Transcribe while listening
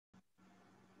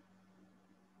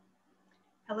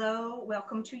Hello,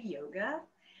 welcome to yoga.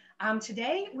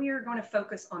 Today we are going to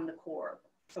focus on the core.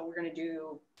 So we're going to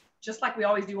do, just like we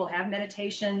always do, we'll have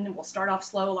meditation. We'll start off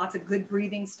slow, lots of good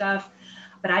breathing stuff.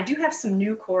 But I do have some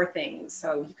new core things.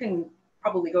 So you can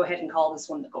probably go ahead and call this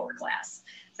one the core class.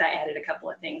 So I added a couple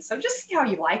of things. So just see how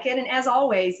you like it. And as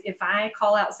always, if I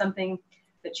call out something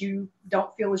that you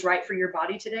don't feel is right for your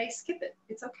body today, skip it.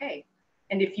 It's okay.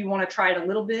 And if you want to try it a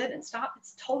little bit and stop,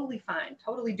 it's totally fine.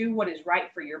 Totally do what is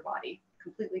right for your body.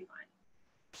 Completely fine.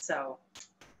 So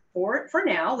for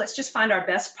now, let's just find our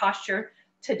best posture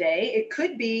today. It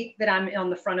could be that I'm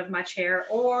on the front of my chair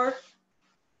or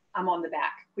I'm on the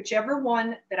back, whichever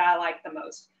one that I like the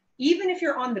most. Even if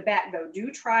you're on the back though, do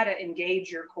try to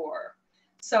engage your core.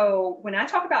 So when I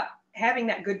talk about having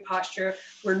that good posture,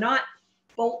 we're not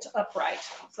bolt upright.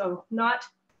 So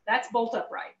that's bolt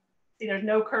upright. See, there's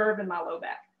no curve in my low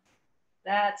back.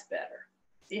 That's better.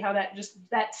 See how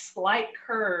that slight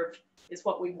curve is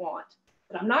what we want.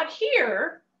 But I'm not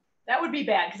here. That would be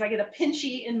bad because I get a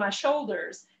pinchy in my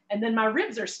shoulders and then my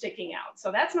ribs are sticking out.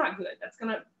 So that's not good. That's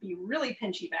going to be really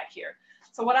pinchy back here.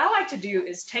 So what I like to do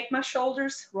is take my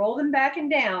shoulders, roll them back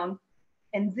and down,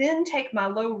 and then take my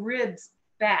low ribs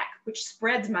back, which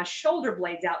spreads my shoulder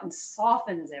blades out and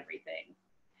softens everything.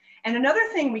 And another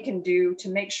thing we can do to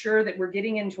make sure that we're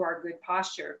getting into our good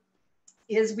posture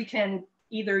is we can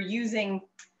either using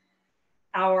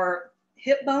our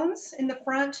hip bones in the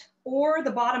front or the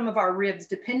bottom of our ribs,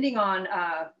 depending on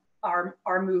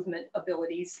our movement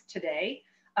abilities today.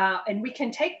 And we can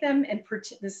take them and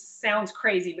pretend, this sounds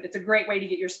crazy, but it's a great way to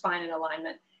get your spine in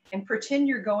alignment, and pretend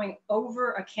you're going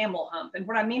over a camel hump. And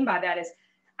what I mean by that is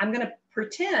I'm going to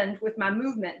pretend with my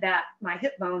movement that my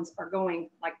hip bones are going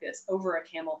like this over a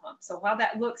camel hump. So while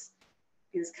that looks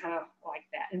is kind of like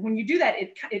that. And when you do that,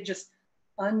 it just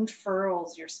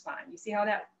unfurls your spine. You see how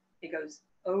it goes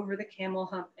over the camel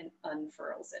hump and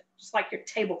unfurls it, just like your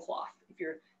tablecloth if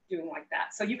you're doing like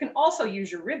that. So you can also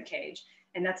use your rib cage,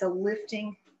 and that's a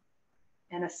lifting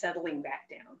and a settling back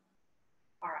down.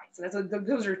 All right, so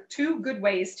those are two good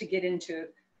ways to get into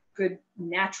good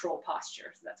natural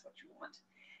posture. So that's what you want.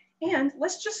 And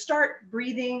let's just start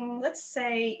breathing, let's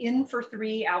say in for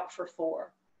 3, out for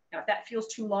 4. Now, if that feels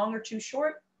too long or too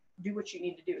short, do what you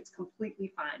need to do. It's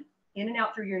completely fine. In and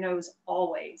out through your nose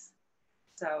always.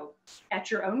 So at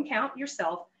your own count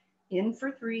yourself, in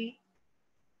for 3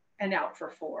 and out for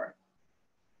 4.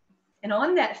 And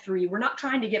on that 3, we're not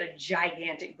trying to get a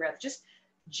gigantic breath. Just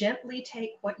gently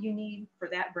take what you need for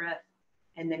that breath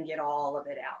and then get all of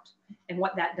it out. And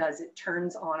what that does, it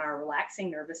turns on our relaxing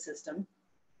nervous system,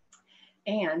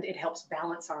 and it helps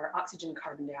balance our oxygen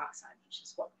carbon dioxide, which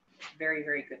is very,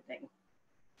 very good thing.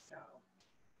 So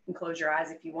you can close your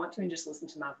eyes if you want to and just listen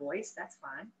to my voice. That's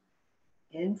fine.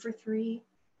 In for 3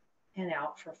 and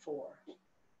out for 4.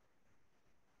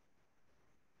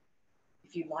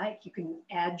 If you like, you can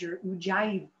add your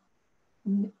ujjayi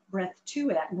breath to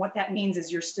it. And what that means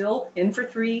is you're still in for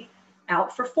 3,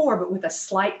 out for 4, but with a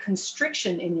slight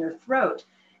constriction in your throat.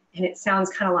 And it sounds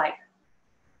kind of like,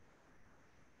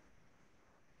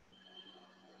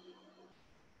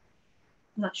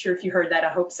 I'm not sure if you heard that, I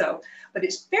hope so, but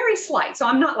it's very slight. So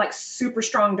I'm not like super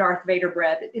strong Darth Vader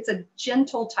breath. It's a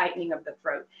gentle tightening of the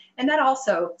throat. And that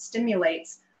also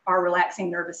stimulates our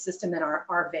relaxing nervous system and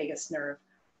our vagus nerve.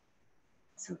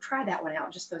 So try that one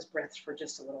out, just those breaths for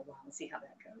just a little while and see how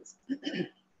that goes.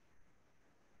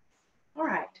 All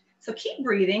right, so keep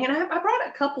breathing. And I brought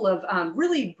a couple of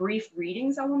really brief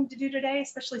readings I wanted to do today,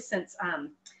 especially since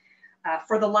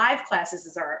for the live classes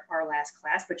is our last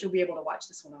class, but you'll be able to watch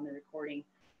this one on the recording.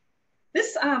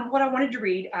 This, what I wanted to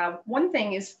read, one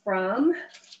thing is from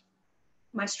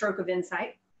my stroke of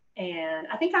insight. And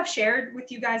I think I've shared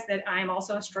with you guys that I am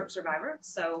also a stroke survivor.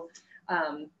 So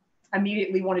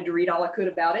immediately wanted to read all I could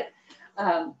about it.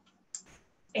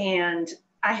 And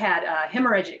I had a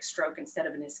hemorrhagic stroke instead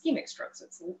of an ischemic stroke. So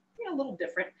it's a little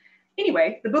different.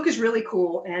 Anyway, the book is really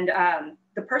cool. And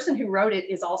the person who wrote it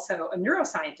is also a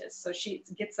neuroscientist. So she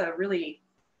gets a really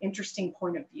interesting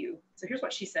point of view. So here's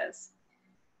what she says.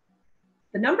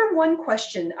 The number one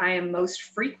question I am most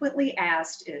frequently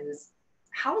asked is,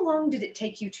 how long did it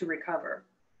take you to recover?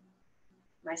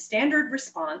 My standard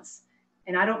response,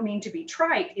 and I don't mean to be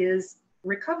trite, is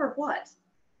recover what?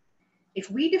 If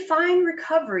we define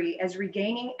recovery as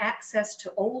regaining access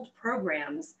to old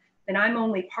programs, then I'm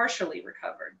only partially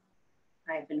recovered.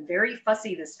 I have been very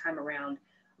fussy this time around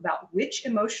about which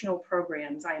emotional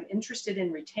programs I am interested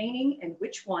in retaining and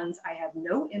which ones I have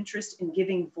no interest in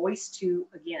giving voice to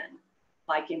again,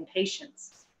 like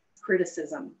impatience,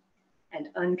 criticism, and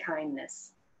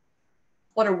unkindness.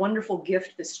 What a wonderful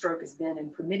gift this stroke has been in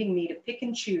permitting me to pick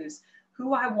and choose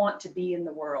who I want to be in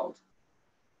the world.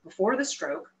 Before the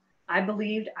stroke, I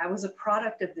believed I was a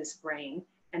product of this brain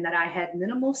and that I had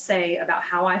minimal say about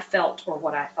how I felt or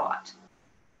what I thought.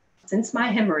 Since my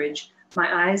hemorrhage,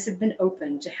 my eyes have been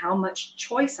opened to how much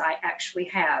choice I actually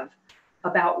have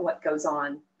about what goes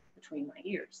on between my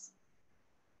ears.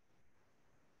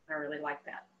 I really like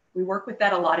that. We work with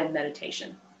that a lot in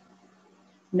meditation,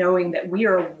 knowing that we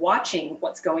are watching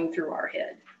what's going through our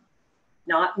head,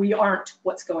 not we aren't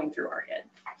what's going through our head.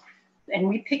 And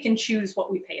we pick and choose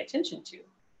what we pay attention to.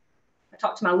 I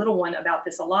talked to my little one about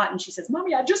this a lot, and she says,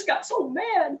 Mommy, I just got so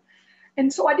mad.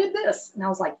 And so I did this. And I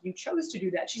was like, you chose to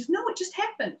do that. She says, no, it just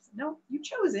happened. No, you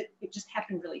chose it. It just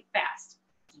happened really fast.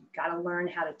 You've got to learn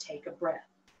how to take a breath,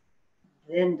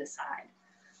 then decide.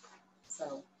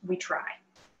 So we try.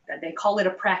 They call it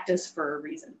a practice for a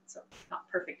reason. So it's not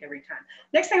perfect every time.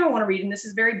 Next thing I want to read, and this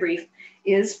is very brief,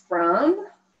 is from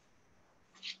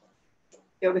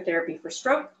Yoga Therapy for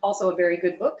Stroke, also a very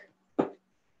good book.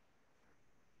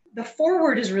 The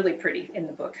foreword is really pretty in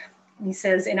the book. He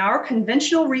says, in our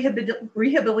conventional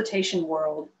rehabilitation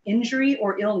world, injury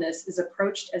or illness is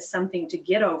approached as something to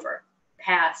get over,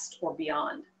 past, or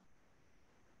beyond.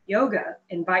 Yoga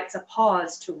invites a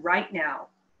pause to right now,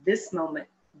 this moment,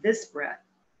 this breath,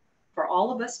 for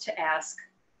all of us to ask,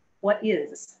 what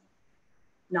is?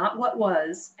 Not what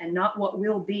was and not what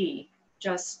will be,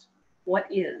 just what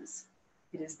is.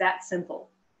 It is that simple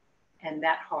and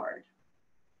that hard.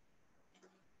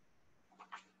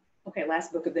 Okay,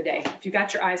 last book of the day. If you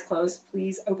got your eyes closed,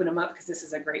 please open them up because this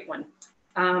is a great one.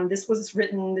 This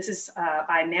is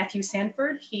by Matthew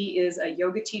Sanford. He is a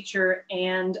yoga teacher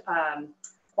and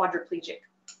quadriplegic,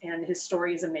 and his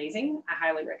story is amazing. I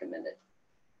highly recommend it.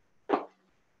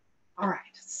 All right,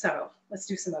 so let's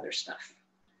do some other stuff.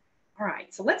 All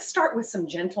right, so let's start with some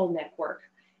gentle neck work.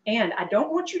 And I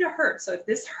don't want you to hurt. So if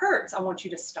this hurts, I want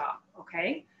you to stop,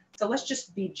 okay? So let's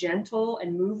just be gentle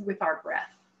and move with our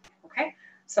breath, okay?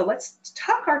 So let's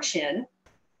tuck our chin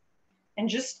and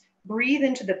just breathe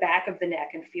into the back of the neck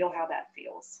and feel how that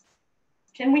feels.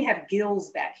 Can we have gills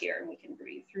back here and we can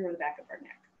breathe through the back of our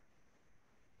neck?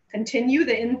 Continue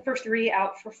the in for 3,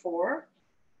 out for 4.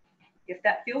 If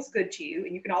that feels good to you,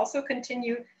 and you can also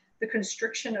continue the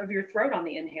constriction of your throat on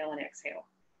the inhale and exhale,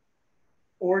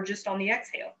 or just on the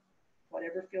exhale,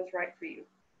 whatever feels right for you.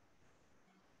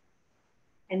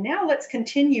 And now let's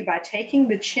continue by taking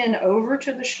the chin over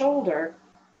to the shoulder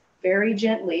very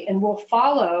gently, and we'll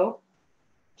follow.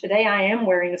 Today I am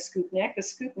wearing a scoop neck, the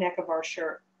scoop neck of our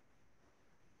shirt,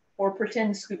 or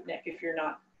pretend scoop neck if you're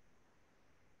not.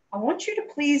 I want you to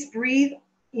please breathe,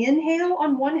 inhale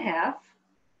on one half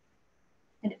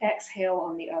and exhale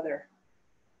on the other.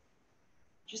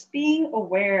 Just being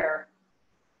aware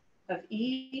of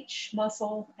each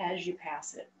muscle as you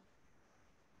pass it.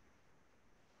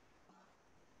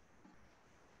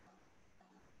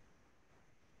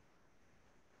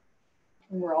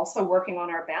 And we're also working on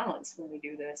our balance when we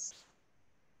do this.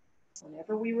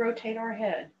 Whenever we rotate our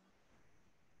head,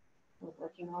 we're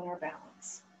working on our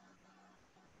balance.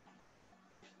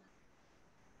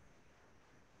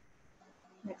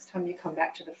 Next time you come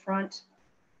back to the front,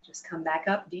 just come back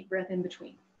up, deep breath in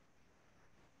between.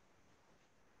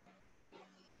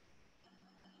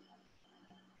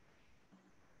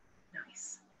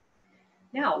 Nice.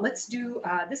 Now let's do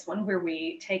this one where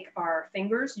we take our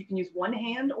fingers. You can use one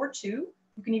hand or two.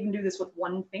 You can even do this with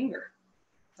one finger.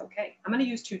 It's okay. I'm going to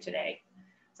use 2 today.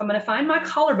 So I'm going to find my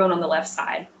collarbone on the left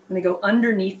side. I'm going to go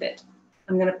underneath it.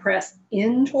 I'm going to press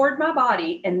in toward my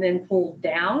body and then pull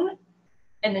down,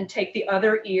 and then take the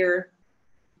other ear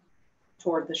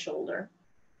toward the shoulder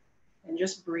and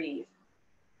just breathe.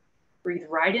 Breathe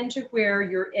right into where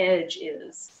your edge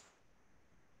is.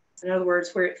 In other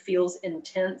words, where it feels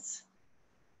intense,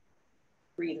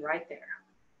 breathe right there.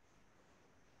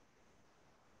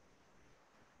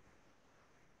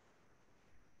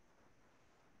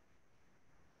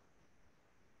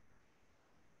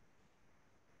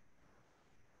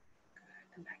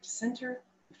 Good. Come back to center.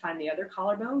 Find the other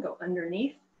collarbone, go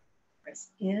underneath,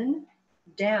 press in,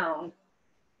 down,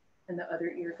 and the other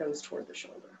ear goes toward the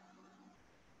shoulder.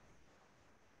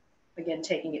 Again,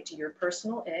 taking it to your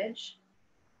personal edge.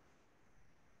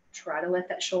 Try to let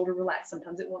that shoulder relax.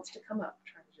 Sometimes it wants to come up.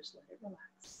 Try to just let it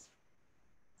relax.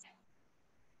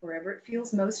 Wherever it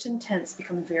feels most intense,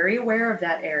 become very aware of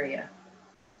that area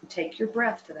and take your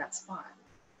breath to that spot.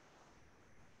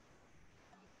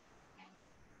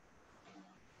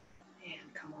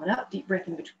 And come on up, deep breath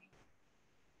in between.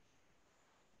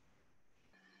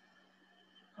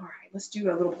 All right, let's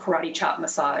do a little karate chop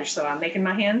massage. So I'm making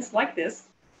my hands like this,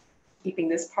 keeping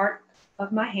this part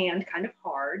of my hand kind of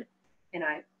hard, and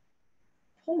I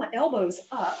pull my elbows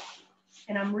up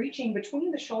and I'm reaching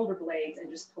between the shoulder blades and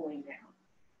just pulling down.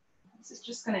 This is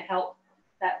just going to help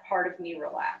that part of me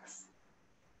relax.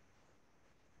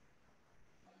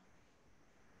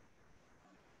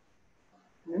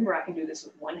 Remember, I can do this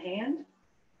with one hand,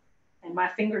 and my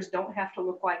fingers don't have to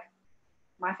look like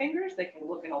my fingers. They can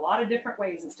look in a lot of different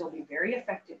ways and still be very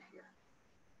effective here.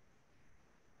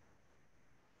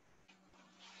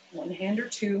 One hand or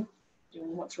two,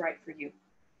 doing what's right for you.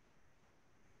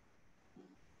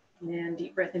 And then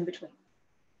deep breath in between.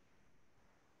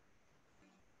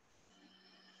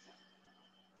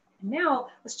 And now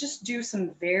let's just do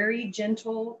some very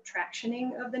gentle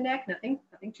tractioning of the neck, nothing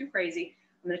too crazy.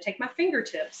 I'm going to take my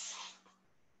fingertips.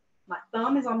 My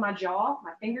thumb is on my jaw,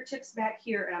 my fingertips back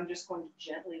here, and I'm just going to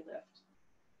gently lift.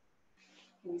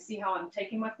 And you see how I'm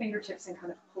taking my fingertips and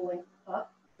kind of pulling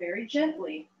up very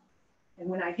gently. And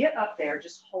when I get up there,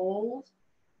 just hold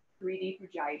 3 deep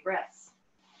Ujjayi breaths.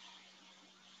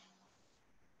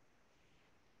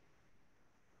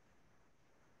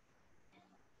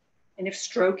 And if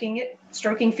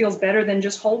stroking feels better than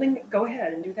just holding it, go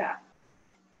ahead and do that.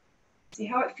 See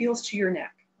how it feels to your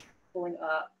neck, pulling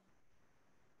up.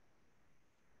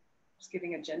 Just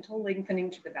giving a gentle lengthening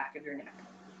to the back of your neck.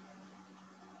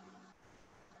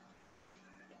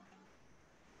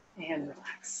 And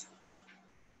relax.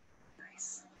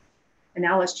 Nice. And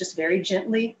now let's just very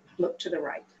gently look to the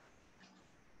right.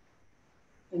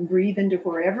 And breathe into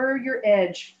wherever your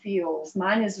edge feels.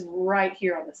 Mine is right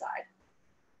here on the side.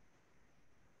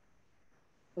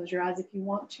 Close your eyes if you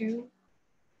want to.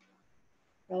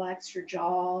 Relax your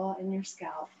jaw and your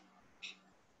scalp.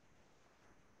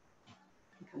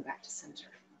 And come back to center.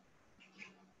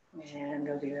 And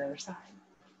go to the other side.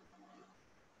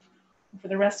 And for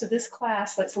the rest of this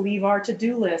class, let's leave our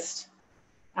to-do list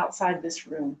outside this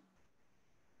room.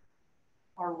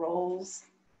 Our roles,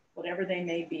 whatever they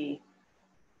may be,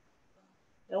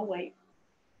 they'll wait.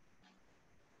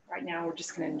 Right now, we're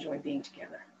just going to enjoy being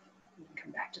together. We can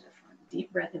come back to the front.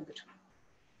 Deep breath in between.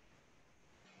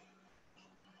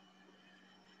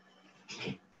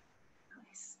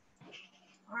 Nice.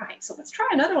 All right, so let's try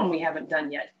another one we haven't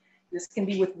done yet. This can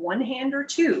be with one hand or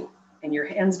two, and your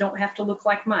hands don't have to look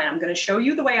like mine. I'm going to show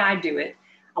you the way I do it.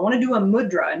 I want to do a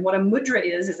mudra, and what a mudra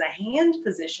is a hand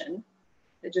position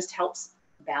that just helps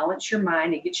balance your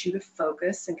mind. It gets you to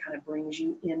focus and kind of brings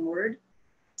you inward.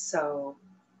 So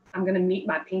I'm going to meet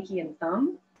my pinky and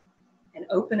thumb and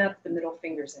open up the middle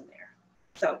fingers in there.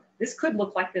 So this could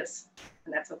look like this,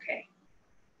 and that's okay.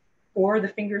 Or the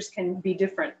fingers can be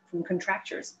different from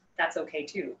contractures. That's okay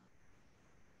too.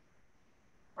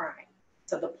 All right,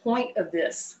 so the point of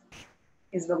this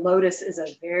is the lotus is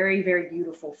a very, very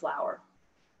beautiful flower.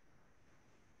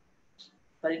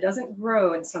 But it doesn't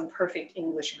grow in some perfect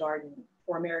English garden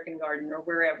or American garden or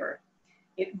wherever.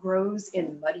 It grows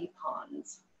in muddy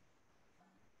ponds.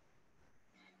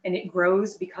 And it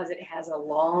grows because it has a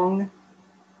long,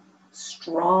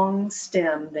 strong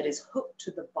stem that is hooked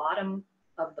to the bottom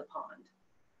of the pond.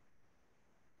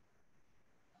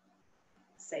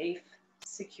 Safe,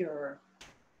 secure.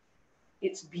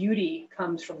 Its beauty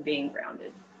comes from being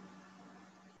grounded.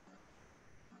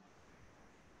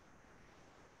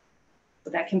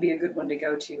 So that can be a good one to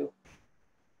go to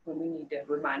when we need to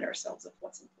remind ourselves of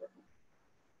what's important.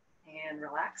 And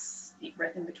relax, deep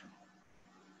breath in between.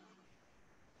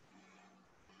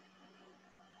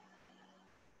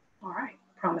 All right,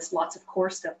 promised lots of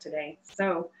core stuff today.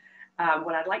 So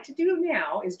what I'd like to do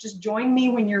now is just join me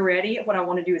when you're ready. What I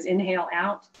want to do is inhale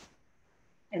out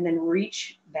and then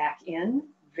reach back in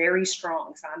very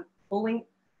strong. So I'm pulling,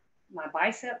 my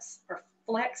biceps are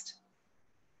flexed.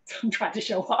 So I'm trying to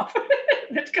show off.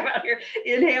 Let's come out here.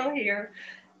 Inhale here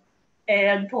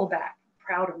and pull back.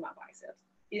 Proud of my biceps.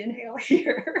 Inhale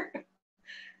here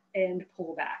and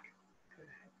pull back.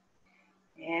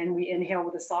 Good. And we inhale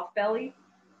with a soft belly.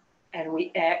 And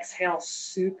we exhale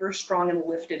super strong and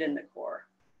lifted in the core.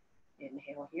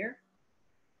 Inhale here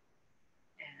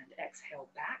and exhale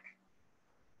back.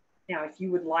 Now, if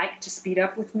you would like to speed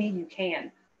up with me, you can.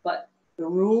 But the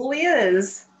rule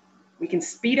is we can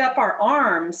speed up our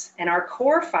arms and our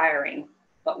core firing,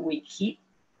 but we keep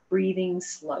breathing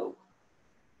slow.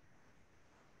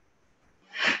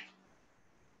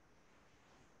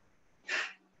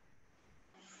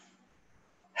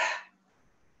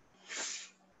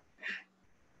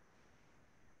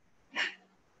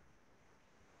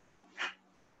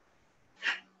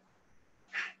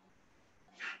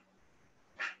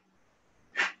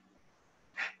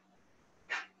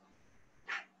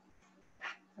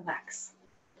 Relax.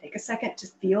 Take a second to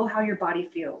feel how your body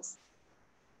feels.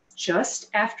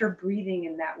 Just after breathing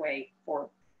in that way for,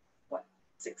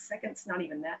 6 seconds, not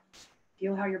even that.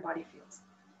 Feel how your body feels.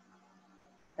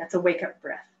 That's a wake-up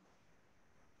breath.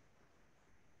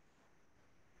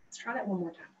 Let's try that one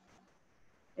more time.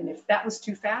 And if that was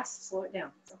too fast, slow it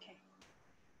down. It's okay.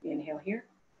 Inhale here.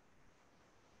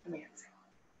 Let me exhale.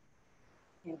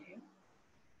 Inhale.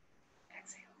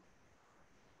 Exhale.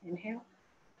 Inhale.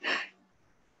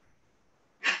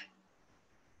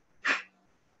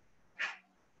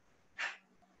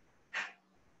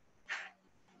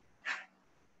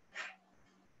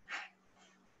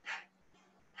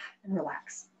 And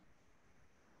relax.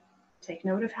 Take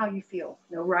note of how you feel.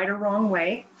 No right or wrong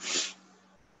way.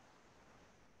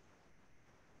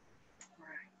 All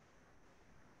right.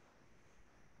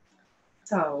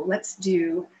 So let's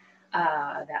do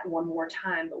that one more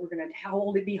time, but we're going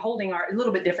to be holding a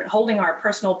little bit different, holding our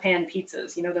personal pan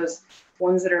pizzas. You know, those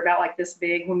ones that are about like this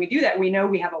big. When we do that, we know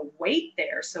we have a weight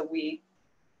there. So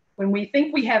when we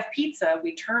think we have pizza,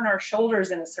 we turn our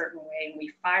shoulders in a certain way and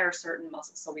we fire certain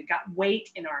muscles. So we've got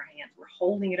weight in our hands. We're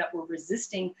holding it up. We're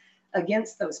resisting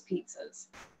against those pizzas.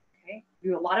 Okay. We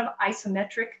do a lot of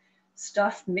isometric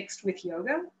stuff mixed with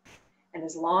yoga. And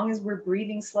as long as we're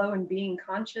breathing slow and being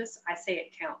conscious, I say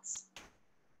it counts.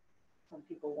 Some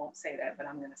people won't say that, but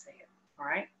I'm going to say it. All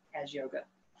right. As yoga.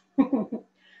 All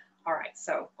right.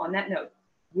 So on that note,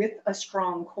 with a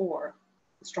strong core,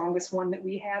 the strongest one that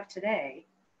we have today,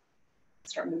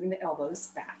 start moving the elbows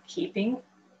back, keeping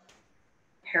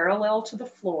parallel to the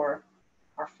floor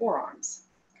our forearms,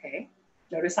 okay?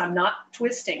 Notice I'm not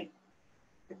twisting.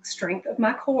 The strength of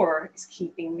my core is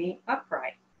keeping me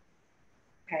upright,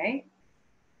 okay?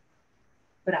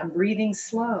 But I'm breathing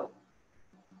slow.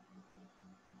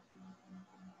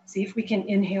 See if we can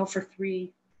inhale for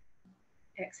 3,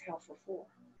 exhale for 4.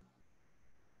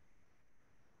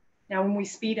 Now, when we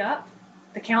speed up,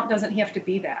 the count doesn't have to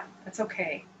be that. That's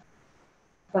okay.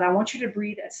 But I want you to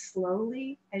breathe as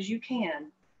slowly as you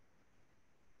can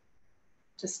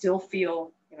to still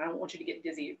feel, I don't want you to get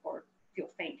dizzy or feel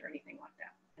faint or anything like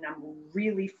that. And I'm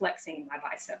really flexing my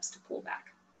biceps to pull back,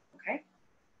 okay?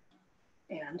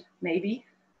 And maybe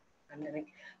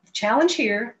the challenge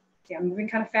here, see, I'm moving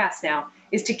kind of fast now,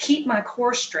 is to keep my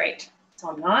core straight. So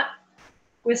I'm not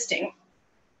twisting.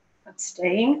 I'm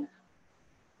staying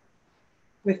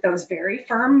with those very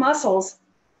firm muscles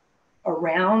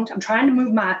around. I'm trying to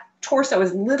move my torso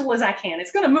as little as I can.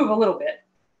 It's going to move a little bit.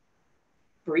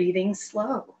 Breathing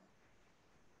slow.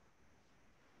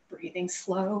 Breathing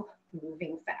slow,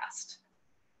 moving fast.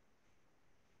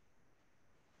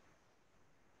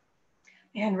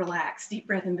 And relax, deep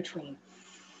breath in between.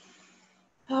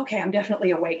 Okay, I'm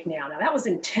definitely awake now. Now that was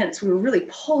intense. We were really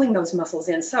pulling those muscles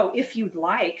in. So if you'd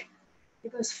like,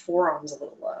 give those forearms a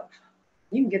little love.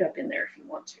 You can get up in there if you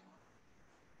want to.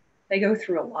 They go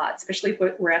through a lot, especially if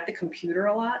we're at the computer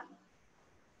a lot.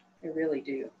 They really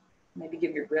do. Maybe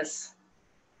give your wrists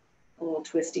a little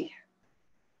twisty.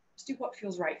 Just do what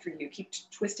feels right for you. Keep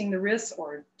twisting the wrists,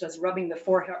 or does rubbing the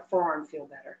forearm feel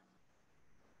better?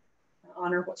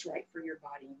 Honor what's right for your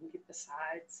body. You can get the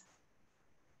sides.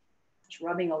 Just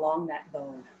rubbing along that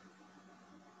bone.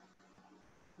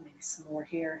 Maybe some more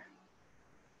here.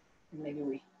 And maybe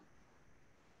we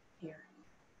here.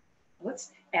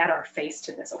 Let's add our face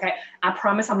to this, okay? I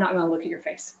promise I'm not going to look at your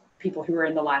face. People who are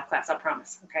in the live class, I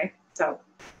promise, okay? So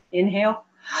inhale,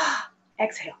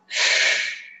 exhale.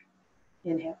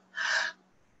 Inhale,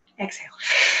 exhale.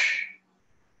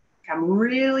 I'm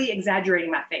really exaggerating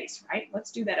my face, right?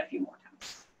 Let's do that a few more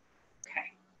times. Okay.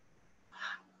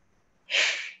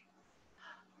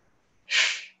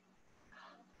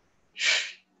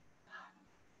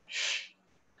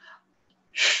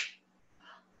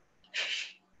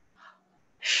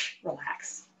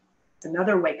 Relax. It's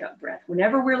another wake-up breath.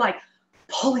 Whenever we're like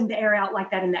pulling the air out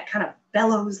like that in that kind of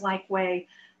bellows-like way,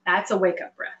 that's a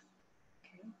wake-up breath.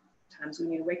 Okay. Sometimes we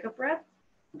need a wake-up breath.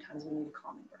 Sometimes we need a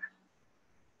calming breath.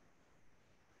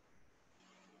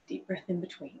 Deep breath in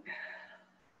between.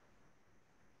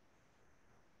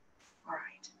 All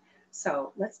right.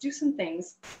 So let's do some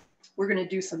things. We're going to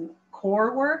do some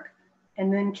core work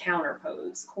and then counter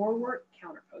pose. Core work,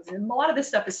 counter pose. And a lot of this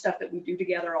stuff is stuff that we do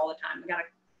together all the time. We got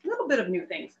a little bit of new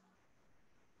things.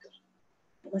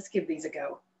 But let's give these a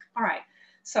go. All right.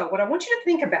 So what I want you to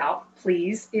think about,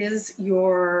 please, is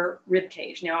your rib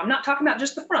cage. Now, I'm not talking about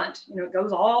just the front. You know, it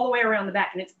goes all the way around the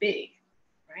back and it's big,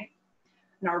 right?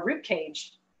 And our rib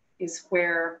cage is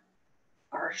where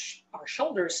our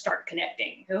shoulders start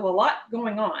connecting. There's a lot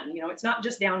going on. You know, it's not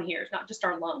just down here. It's not just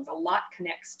our lungs. A lot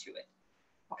connects to it.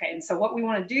 Okay, and so what we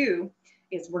want to do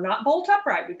is we're not bolt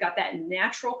upright. We've got that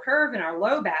natural curve in our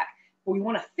low back, but we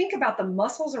want to think about the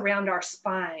muscles around our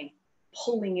spine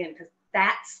pulling in, because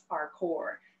that's our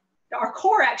core. Our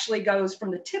core actually goes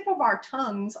from the tip of our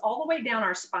tongues all the way down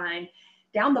our spine,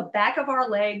 down the back of our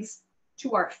legs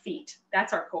to our feet.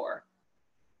 That's our core.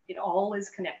 It all is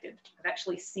connected. I've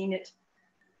actually seen it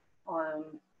on,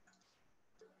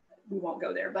 we won't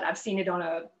go there, but I've seen it on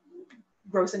a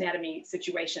gross anatomy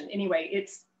situation. Anyway,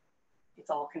 it's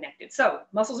all connected. So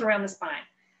muscles around the spine.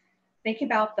 Think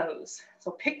about those.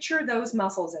 So picture those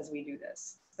muscles as we do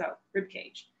this. So rib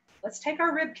cage. Let's take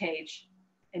our rib cage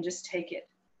and just take it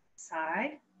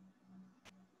side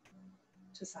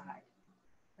to side.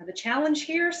 Now the challenge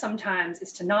here sometimes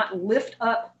is to not lift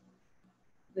up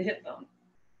the hip bone.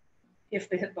 If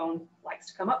the hip bone likes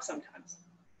to come up sometimes,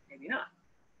 maybe not.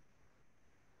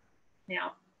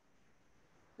 Now,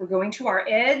 we're going to our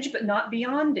edge, but not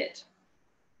beyond it,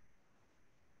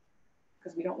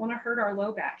 because we don't want to hurt our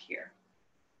low back here.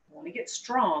 We want to get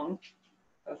strong,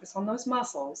 focus on those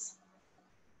muscles.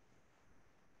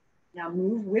 Now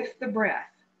move with the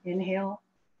breath. Inhale,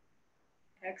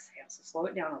 exhale. So slow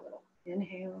it down a little.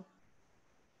 Inhale,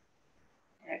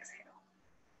 exhale.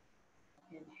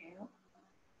 Inhale.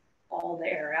 All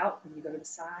the air out when you go to the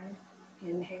side.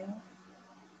 Inhale,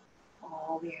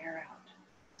 all the air out.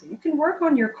 So you can work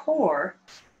on your core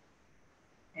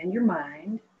and your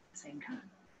mind at the same time.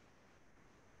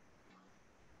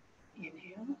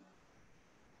 Inhale,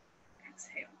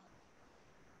 exhale.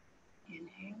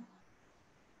 Inhale,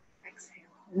 exhale.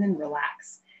 And then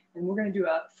relax. And we're going to do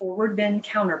a forward bend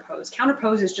counter pose. Counter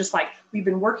pose is just like we've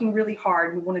been working really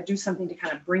hard. We want to do something to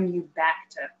kind of bring you back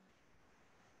to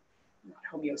not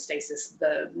homeostasis,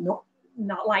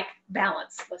 not like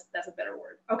balance. That's a better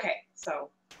word. Okay, so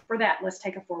for that, let's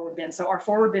take a forward bend. So our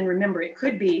forward bend, remember, it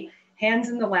could be hands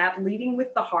in the lap, leading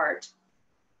with the heart,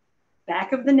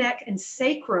 back of the neck and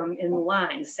sacrum in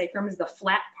line. Sacrum is the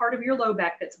flat part of your low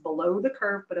back that's below the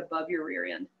curve but above your rear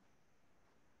end.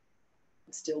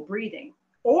 I'm still breathing.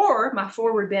 Or my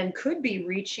forward bend could be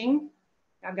reaching.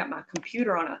 I've got my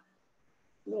computer on a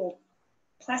little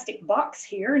plastic box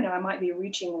here, and I might be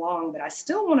reaching long, but I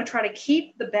still want to try to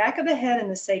keep the back of the head and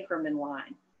the sacrum in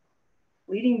line,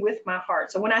 leading with my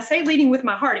heart. So when I say leading with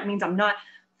my heart, it means I'm not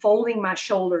folding my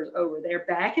shoulders over. They're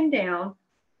back and down.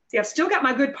 See, I've still got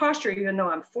my good posture even though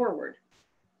I'm forward.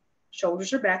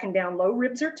 Shoulders are back and down, low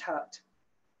ribs are tucked.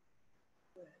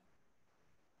 Good.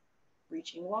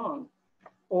 Reaching long.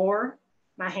 Or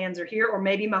my hands are here, or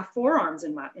maybe my forearms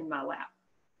in my lap.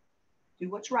 Do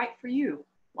what's right for you.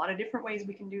 A lot of different ways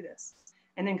we can do this.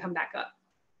 And then come back up.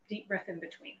 Deep breath in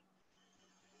between.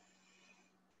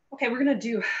 Okay, we're going to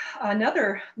do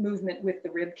another movement with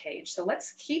the rib cage. So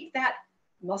let's keep that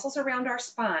muscles around our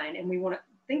spine, and we want to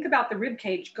think about the rib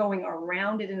cage going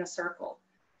around it in a circle.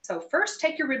 So first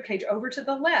take your rib cage over to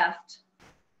the left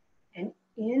and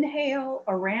inhale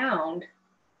around,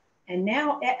 and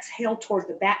now exhale toward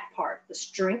the back part, the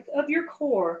strength of your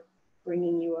core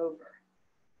bringing you over.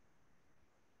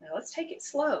 Now let's take it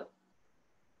slow,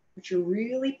 but you're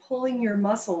really pulling your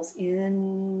muscles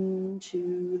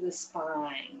into the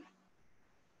spine.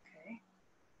 Okay,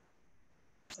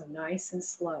 so nice and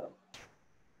slow.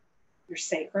 Your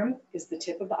sacrum is the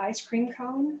tip of the ice cream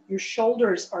cone. Your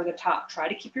shoulders are the top. Try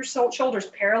to keep your shoulders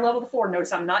parallel to the floor.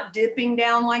 Notice I'm not dipping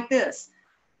down like this.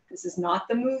 This is not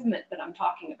the movement that I'm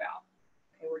talking about.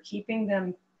 Okay, we're keeping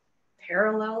them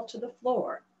parallel to the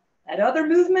floor. That other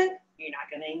movement, you're not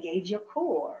going to engage your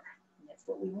core. And that's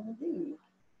what we want to do.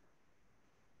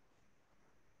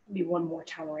 Maybe one more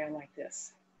time around like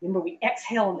this. Remember, we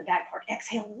exhale on the back part.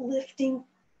 Exhale, lifting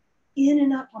in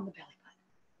and up on the belly button.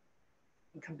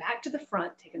 And come back to the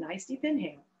front. Take a nice deep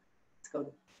inhale. Let's go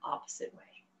the opposite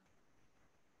way.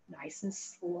 Nice and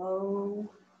slow.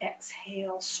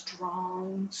 Exhale,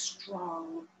 strong,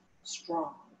 strong,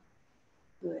 strong.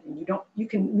 Good. And you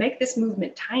can make this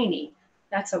movement tiny.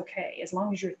 That's okay, as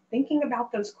long as you're thinking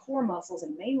about those core muscles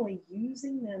and mainly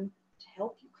using them to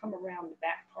help you come around the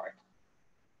back part.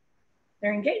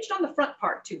 They're engaged on the front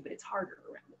part too, but it's harder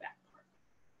around the back part.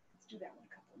 Let's do that one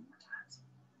a couple more times.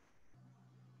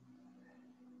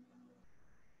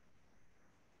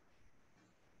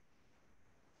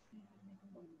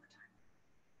 One more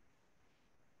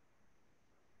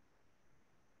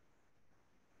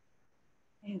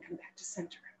time. And come back to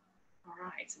center. All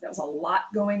right, so that was a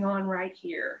lot going on right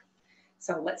here.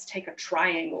 So let's take a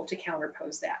triangle to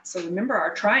counterpose that. So remember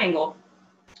our triangle,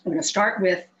 I'm going to start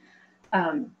with,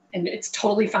 and it's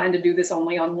totally fine to do this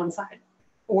only on one side.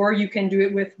 Or you can do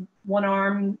it with one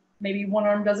arm. Maybe one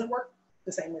arm doesn't work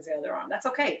the same as the other arm. That's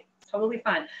okay, it's totally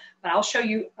fine. But I'll show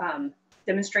you,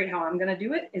 demonstrate how I'm going to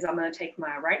do it. Is I'm going to take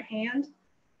my right hand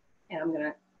and I'm going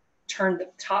to turn the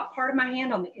top part of my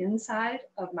hand on the inside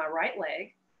of my right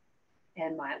leg.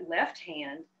 And my left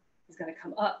hand is going to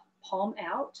come up palm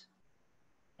out,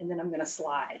 and then I'm going to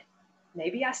slide.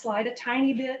 Maybe I slide a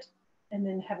tiny bit and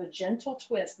then have a gentle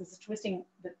twist. This is twisting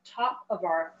the top of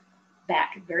our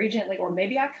back very gently, or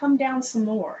maybe I come down some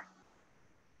more.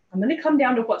 I'm going to come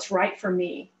down to what's right for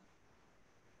me.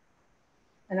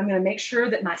 And I'm going to make sure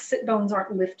that my sit bones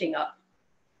aren't lifting up.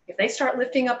 If they start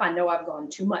lifting up, I know I've gone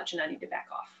too much and I need to back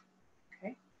off.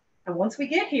 Okay. And once we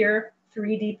get here,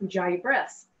 3 deep Ujjayi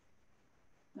breaths.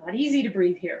 Not easy to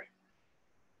breathe here.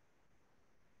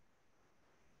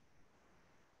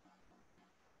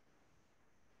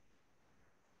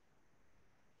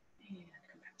 And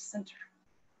come back to center.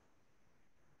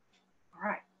 All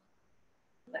right.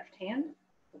 Left hand,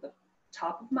 the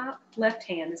top of my left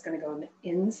hand is going to go on the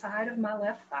inside of my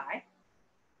left thigh.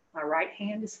 My right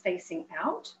hand is facing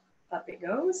out. Up it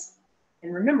goes.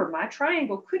 And remember, my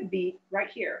triangle could be right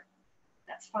here.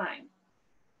 That's fine.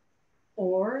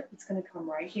 Or it's going to come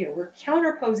right here. We're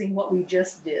counterposing what we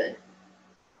just did.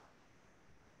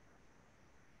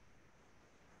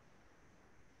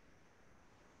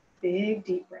 Big,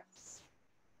 deep breaths.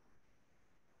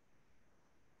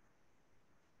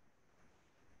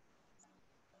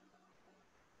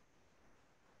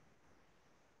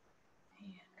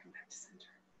 And come back to center.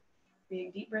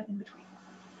 Big, deep breath in between.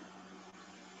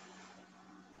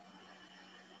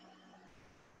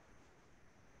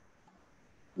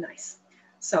 Nice.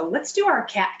 So let's do our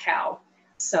cat-cow.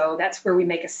 So that's where we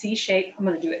make a C shape. I'm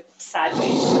going to do it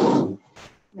sideways.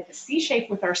 Make a C shape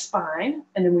with our spine,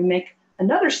 and then we make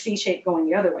another C shape going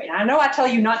the other way. Now, I know I tell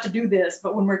you not to do this,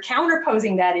 but when we're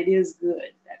counterposing that, it is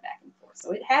good, that back and forth.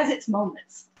 So it has its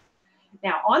moments.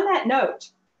 Now, on that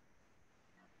note,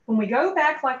 when we go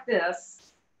back like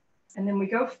this, and then we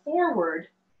go forward,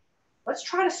 let's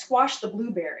try to squash the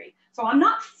blueberry. So I'm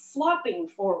not flopping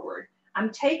forward.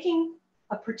 I'm taking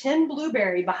a pretend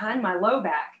blueberry behind my low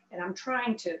back, and I'm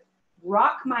trying to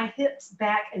rock my hips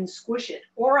back and squish it.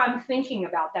 Or I'm thinking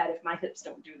about that if my hips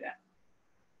don't do that.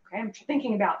 Okay, I'm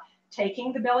thinking about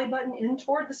taking the belly button in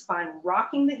toward the spine,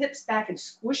 rocking the hips back and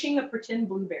squishing a pretend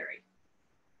blueberry.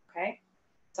 Okay,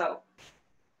 so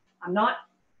I'm not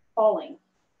falling.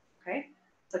 Okay,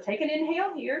 so take an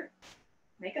inhale here,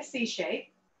 make a C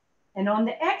shape, and on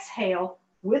the exhale,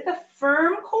 with a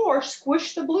firm core,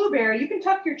 squish the blueberry. You can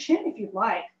tuck your chin if you'd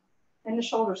like, and the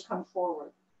shoulders come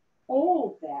forward.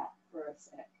 Hold that for a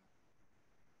sec,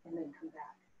 and then come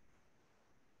back.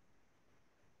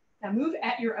 Now move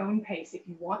at your own pace. If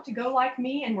you want to go like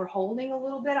me and we're holding a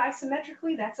little bit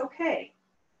isometrically, that's okay.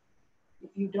 If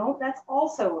you don't, that's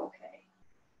also okay.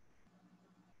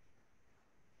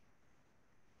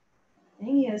 The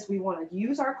thing is, we want to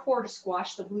use our core to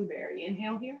squash the blueberry.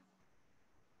 Inhale here.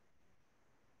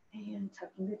 And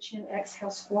tucking the chin,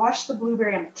 exhale, squash the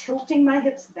blueberry. I'm tilting my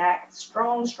hips back,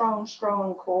 strong, strong,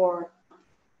 strong core,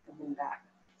 and then back.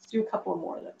 Let's do a couple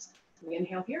more of those. We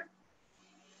inhale here.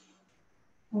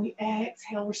 We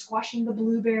exhale, we're squashing the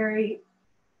blueberry,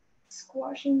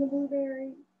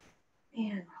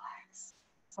 and relax.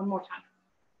 One more time.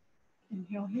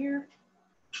 Inhale here,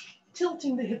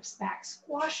 tilting the hips back,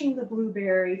 squashing the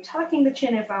blueberry, tucking the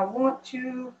chin if I want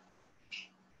to,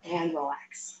 and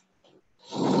relax.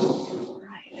 All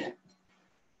right.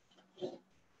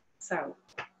 So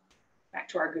back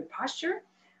to our good posture.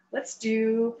 Let's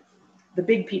do the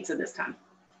big pizza this time.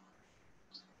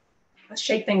 Let's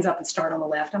shake things up and start on the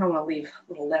left. I don't want to leave a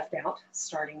little left out,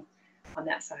 starting on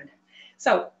that side.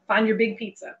 So find your big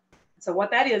pizza. So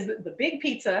what that is, the big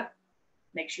pizza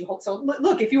makes you hold. So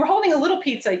look, if you were holding a little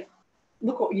pizza,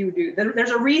 look what you would do. There's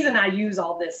a reason I use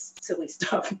all this silly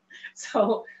stuff.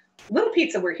 So little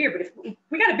pizza, we're here, but if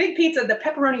we got a big pizza, the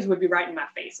pepperonis would be right in my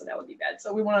face, so that would be bad.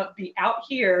 So we want to be out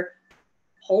here,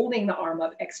 holding the arm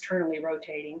up, externally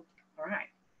rotating. All right.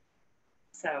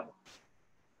 So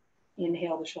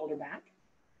inhale the shoulder back.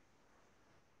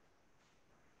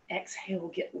 Exhale,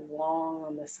 get long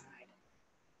on the side.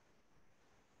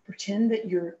 Pretend that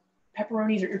your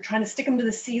pepperonis, you're trying to stick them to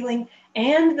the ceiling,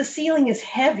 and the ceiling is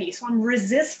heavy, so I'm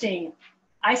resisting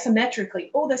isometrically.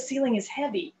 Oh, the ceiling is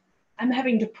heavy. I'm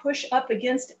having to push up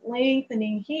against it,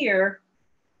 lengthening here,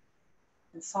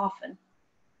 and soften.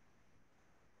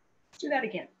 Let's do that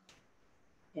again.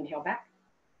 Inhale back.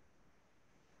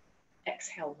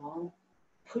 Exhale long.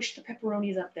 Push the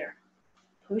pepperonis up there.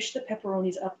 Push the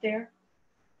pepperonis up there.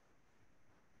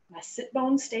 My sit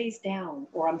bone stays down,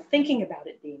 or I'm thinking about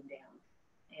it being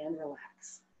down, and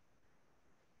relax.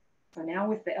 So now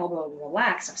with the elbow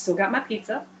relaxed, I've still got my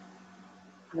pizza.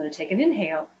 I'm going to take an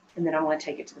inhale, and then I want to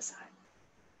take it to the side.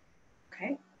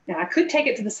 Okay. Now I could take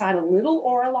it to the side a little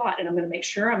or a lot, and I'm going to make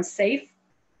sure I'm safe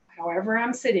however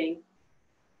I'm sitting.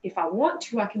 If I want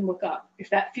to, I can look up. If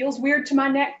that feels weird to my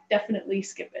neck, definitely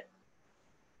skip it.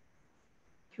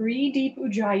 3 deep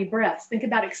Ujjayi breaths. Think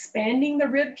about expanding the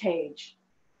rib cage,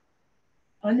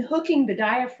 unhooking the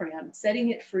diaphragm,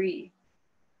 setting it free.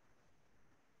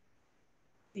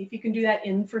 See if you can do that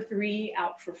in for 3,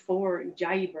 out for 4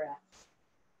 Ujjayi breaths.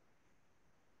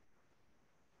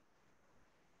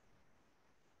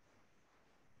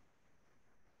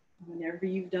 Whenever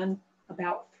you've done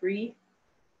about 3,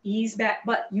 ease back,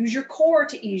 but use your core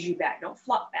to ease you back. Don't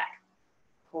flop back.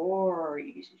 Core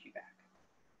eases you back.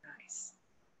 Nice.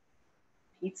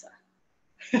 Pizza.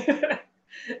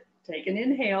 Take an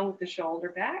inhale with the shoulder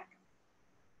back.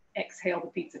 Exhale the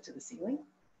pizza to the ceiling.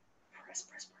 Press,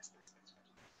 press, press, press, press,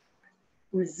 press.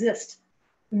 Resist.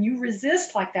 When you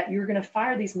resist like that, you're going to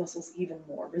fire these muscles even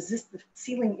more. Resist. The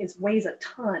ceiling weighs a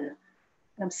ton. And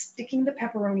I'm sticking the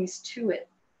pepperonis to it.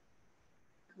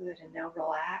 Good. And now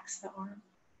relax the arm.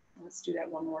 Let's do that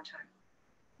one more time.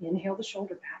 Inhale the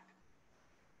shoulder back.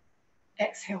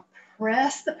 Exhale,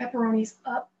 press the pepperonis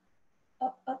up,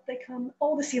 up, up they come.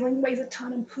 Oh, the ceiling weighs a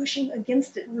ton. I'm pushing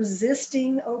against it,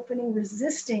 resisting, opening,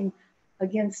 resisting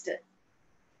against it.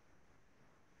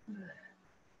 Good.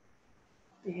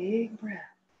 Big breath.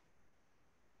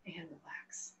 And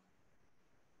relax.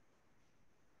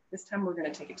 This time we're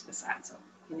going to take it to the side. So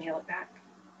inhale it back.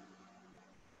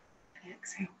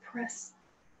 Exhale, press.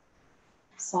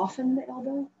 Soften the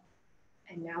elbow.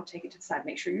 And now take it to the side.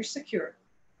 Make sure you're secure.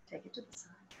 Take it to the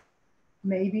side.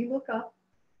 Maybe look up.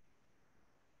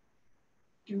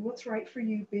 Do what's right for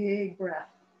you. Big breath.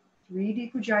 3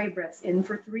 deep Ujjayi breaths. In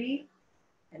for 3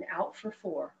 and out for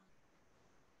 4.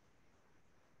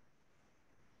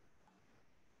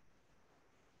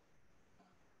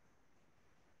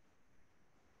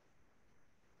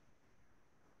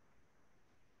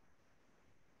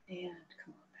 And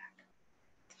come on back.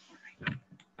 All right.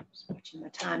 Just watching my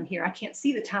time here. I can't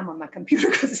see the time on my computer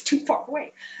because it's too far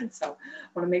away. So I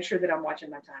want to make sure that I'm watching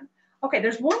my time. Okay,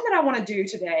 there's one that I want to do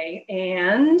today,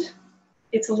 and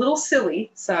it's a little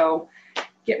silly, so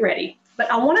get ready.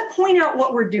 But I want to point out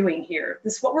what we're doing here.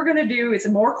 What we're going to do is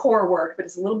more core work, but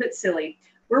it's a little bit silly.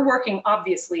 We're working,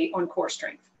 obviously, on core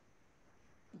strength,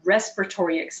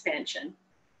 respiratory expansion,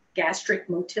 gastric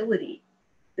motility.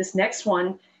 This next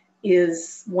one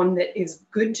is one that is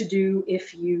good to do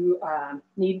if you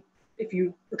if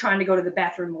you are trying to go to the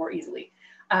bathroom more easily.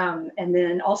 And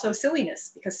then also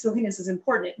silliness, because silliness is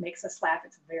important. It makes us laugh.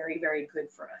 It's very, very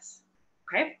good for us.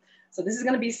 Okay, so this is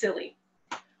going to be silly.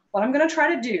 What I'm going to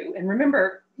try to do, and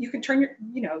remember, you can turn your,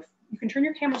 you can turn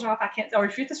your cameras off. I can't, or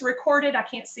if this is recorded, I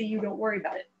can't see you. Don't worry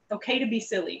about it. It's okay to be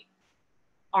silly.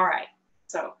 All right.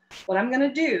 So what I'm going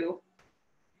to do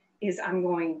is I'm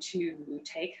going to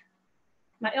take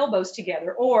my elbows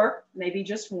together, or maybe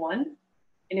just one.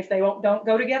 And if they don't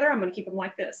go together, I'm going to keep them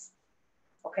like this.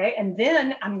 Okay. And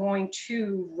then I'm going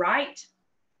to write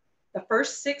the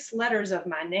first 6 letters of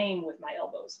my name with my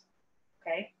elbows.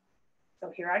 Okay.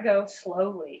 So here I go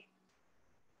slowly.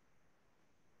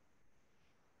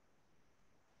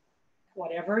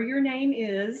 Whatever your name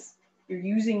is, you're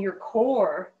using your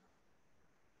core.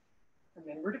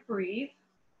 Remember to breathe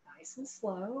nice and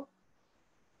slow.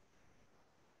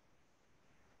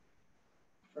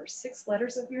 First 6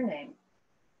 letters of your name.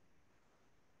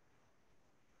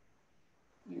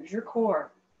 Use your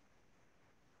core.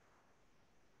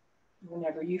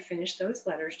 Whenever you finish those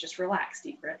letters, just relax.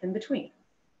 Deep breath in between.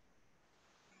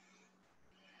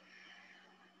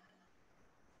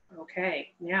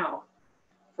 Okay, now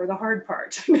for the hard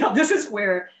part. Now this is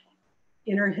where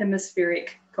inner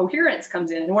hemispheric coherence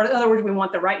comes in. In other words, we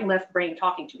want the right and left brain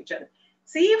talking to each other.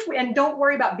 See if we, and don't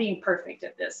worry about being perfect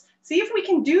at this. See if we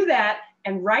can do that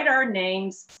and write our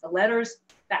names, the letters,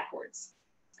 backwards.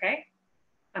 Okay?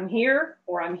 I'm here,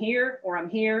 or I'm here, or I'm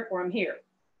here, or I'm here.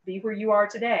 Be where you are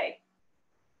today.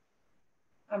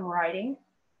 I'm writing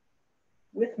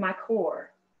with my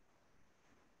core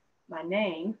my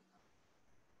name,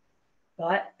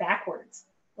 but backwards.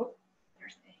 Oh,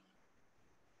 there's the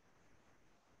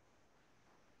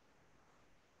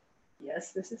A.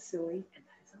 Yes, this is silly, and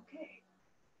that is okay.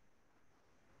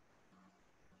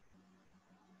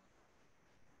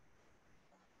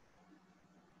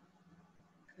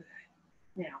 Good.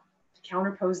 Now, to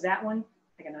counterpose that one,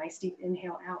 take a nice deep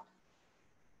inhale out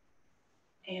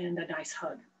and a nice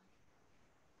hug.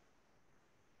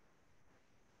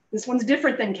 This one's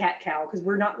different than cat-cow because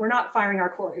we're not firing our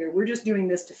core here. We're just doing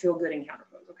this to feel good in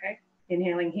counterpose, okay?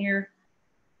 Inhaling here.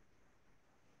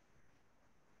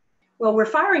 Well, we're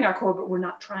firing our core, but we're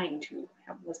not trying to.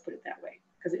 Let's put it that way,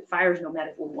 because it fires no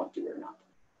matter if we want to or not.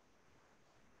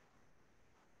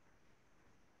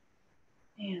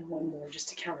 And one more just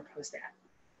to counterpose that.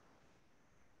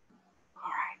 All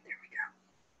right, there we go.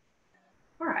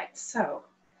 All right, so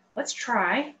let's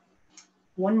try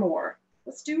one more.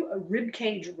 Let's do a rib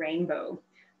cage rainbow.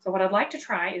 So what I'd like to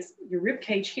try is your rib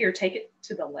cage here, take it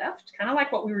to the left, kind of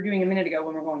like what we were doing a minute ago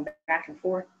when we're going back and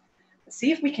forth. Let's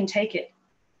see if we can take it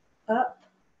up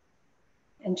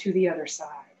and to the other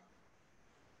side.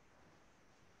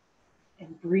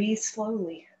 And breathe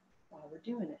slowly while we're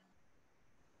doing it.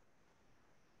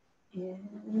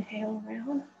 Inhale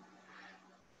around.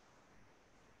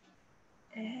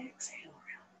 Exhale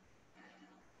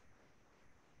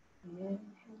around. Inhale around.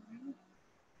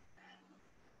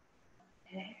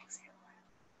 Exhale around.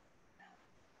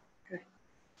 Good.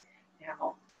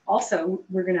 Now, also,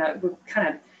 we're kind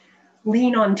of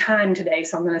lean on time today,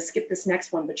 so I'm going to skip this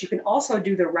next one, but you can also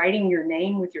do the writing your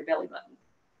name with your belly button.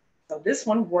 So this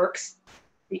one works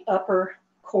the upper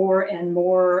core and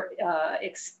more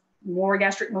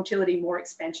gastric motility, more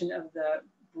expansion of the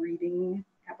breathing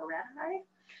apparatus. I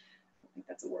think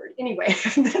that's a word. Anyway,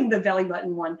 then the belly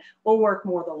button one will work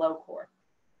more the low core.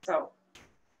 So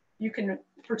you can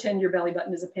pretend your belly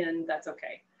button is a pin, that's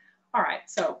okay. All right,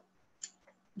 so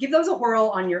give those a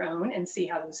whirl on your own and see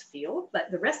how those feel. But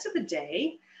the rest of the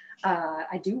day,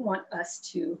 I do want us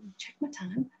to check my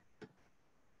time.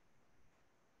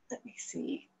 Let me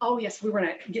see. Oh yes, we want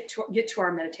to get to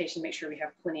our meditation. Make sure we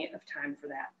have plenty of time for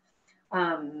that.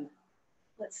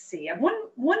 Let's see. I have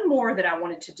one more that I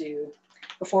wanted to do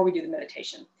before we do the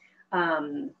meditation.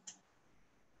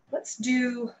 Let's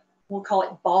do. We'll call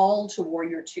it ball to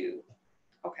warrior 2.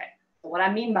 Okay. So what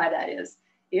I mean by that is,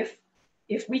 if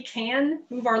we can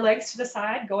move our legs to the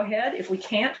side, go ahead. If we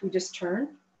can't, we just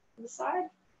turn to the side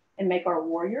and make our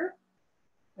warrior.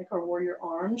 Make our warrior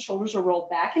arms. Shoulders are rolled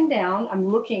back and down. I'm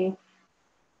looking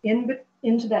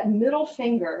into that middle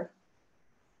finger,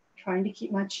 trying to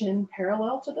keep my chin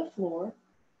parallel to the floor.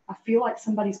 I feel like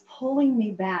somebody's pulling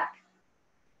me back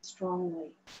strongly.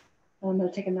 And I'm going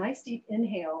to take a nice deep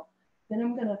inhale. Then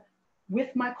I'm going to,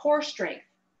 with my core strength,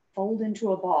 fold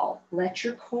into a ball. Let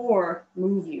your core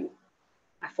move you.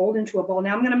 I fold into a ball.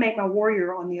 Now I'm going to make my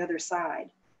warrior on the other side.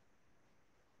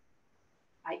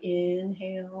 I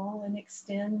inhale and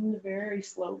extend, very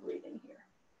slow breathing here.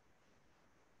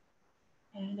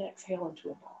 And exhale into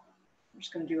a ball. I'm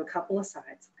just going to do a couple of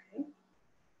sides, okay?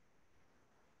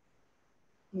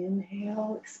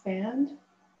 Inhale, expand.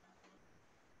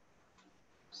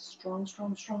 Strong,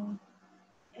 strong, strong.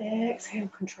 Exhale,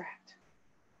 contract.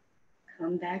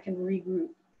 Come back and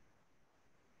regroup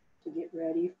to get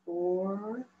ready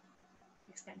for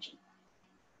extension.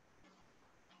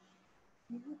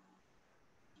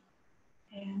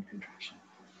 And contraction.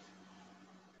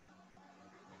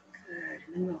 Good,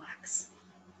 and then relax.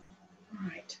 All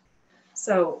right,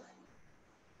 so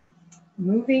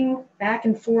moving back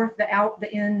and forth, the out, the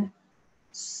in,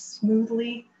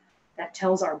 smoothly, that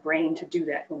tells our brain to do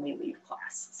that when we leave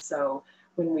class. So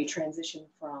when we transition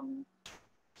from,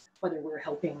 whether we're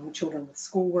helping children with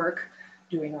schoolwork,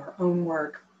 doing our own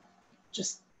work,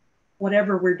 just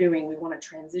whatever we're doing, we want to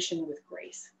transition with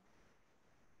grace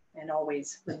and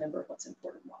always remember what's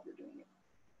important while we're doing it.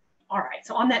 All right,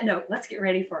 so on that note, let's get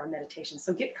ready for our meditation.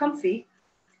 So get comfy,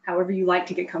 however you like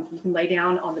to get comfy. You can lay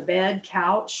down on the bed,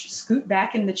 couch, scoot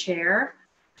back in the chair,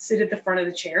 sit at the front of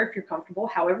the chair if you're comfortable,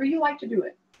 however you like to do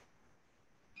it.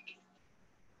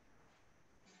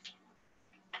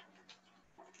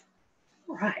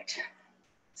 All right,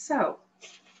 so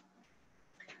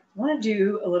I want to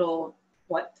do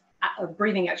a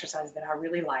breathing exercise that I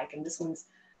really like, and this one's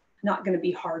not going to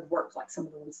be hard work like some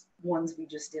of those ones we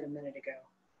just did a minute ago.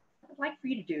 What I'd like for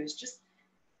you to do is just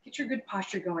get your good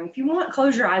posture going. If you want,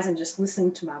 close your eyes and just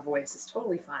listen to my voice. It's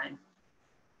totally fine.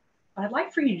 What I'd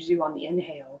like for you to do on the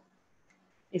inhale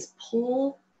is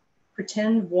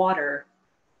pretend water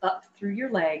up through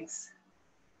your legs,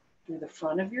 through the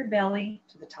front of your belly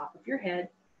to the top of your head.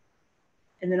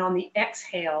 And then on the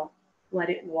exhale, let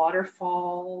it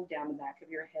waterfall down the back of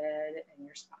your head and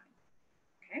your spine.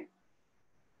 Okay?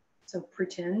 So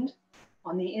pretend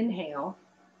on the inhale,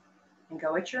 and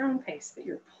go at your own pace, that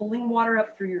you're pulling water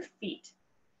up through your feet.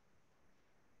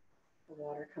 The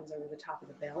water comes over the top of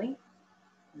the belly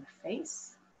and the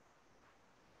face.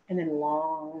 And then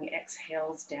long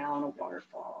exhales down a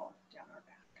waterfall down our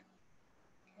back.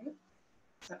 Okay?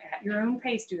 So at your own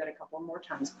pace, do that a couple more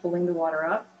times, pulling the water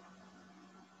up.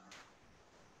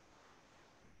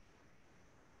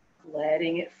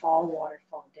 Letting it fall,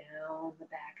 waterfall down the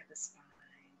back of the spine,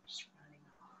 just running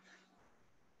off.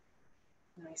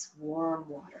 Nice warm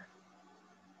water.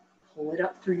 Pull it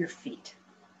up through your feet,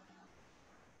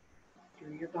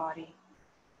 through your body,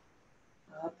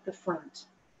 up the front,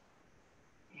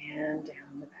 and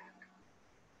down the back.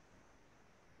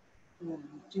 And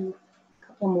do a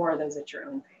couple more of those at your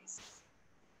own pace.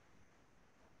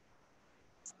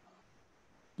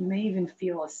 You may even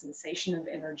feel a sensation of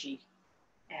energy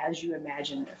as you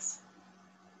imagine this.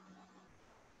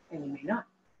 And you may not.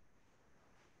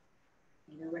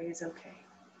 Either way is okay.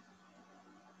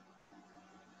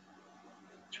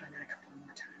 Try that a couple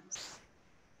more times.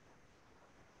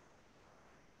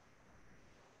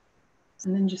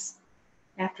 And then just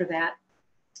after that,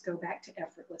 let's go back to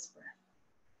effortless breath.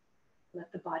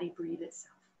 Let the body breathe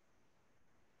itself.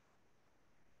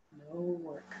 No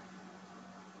work.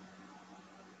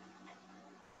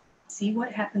 See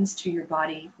what happens to your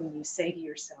body when you say to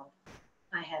yourself,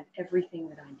 I have everything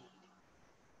that I need.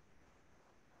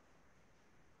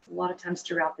 A lot of times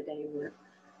throughout the day, we're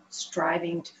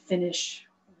striving to finish,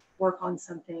 work on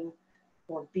something,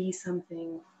 or be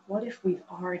something. What if we've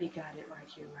already got it right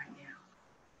here, right now?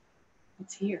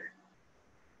 It's here.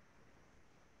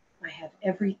 I have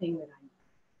everything that I need.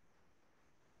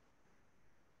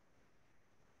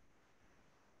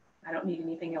 I don't need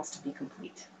anything else to be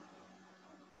complete.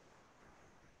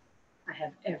 I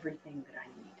have everything that I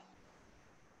need.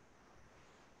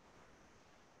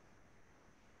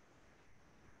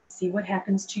 See what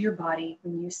happens to your body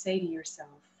when you say to yourself,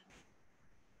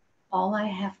 all I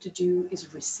have to do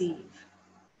is receive.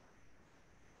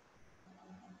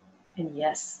 And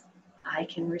yes, I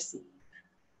can receive.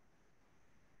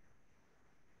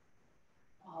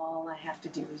 All I have to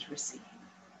do is receive.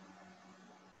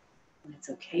 And it's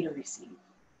okay to receive.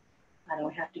 I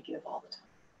don't have to give all the time.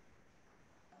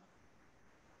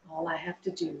 All I have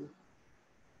to do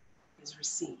is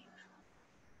receive.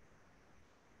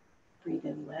 Breathe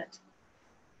in, let.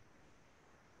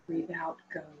 Breathe out,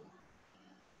 go.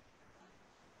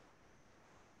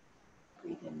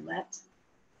 Breathe in, let.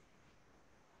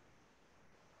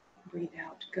 Breathe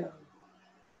out, go.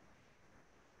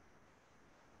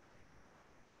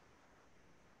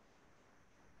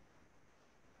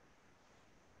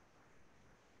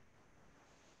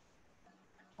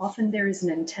 Often there is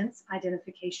an intense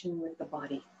identification with the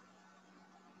body.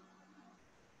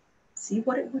 See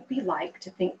what it would be like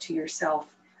to think to yourself,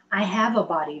 I have a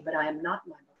body, but I am not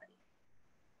my body.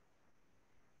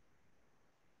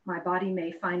 My body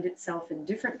may find itself in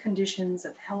different conditions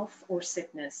of health or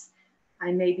sickness.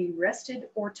 I may be rested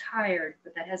or tired,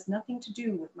 but that has nothing to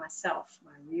do with myself,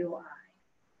 my real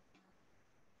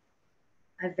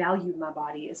I. I value my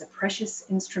body as a precious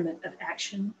instrument of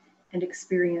action and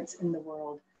experience in the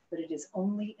world, but it is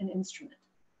only an instrument.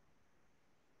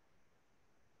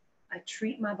 I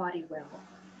treat my body well.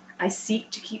 I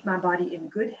seek to keep my body in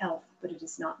good health, but it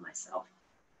is not myself.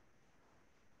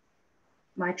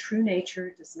 My true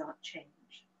nature does not change.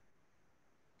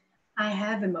 I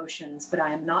have emotions, but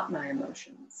I am not my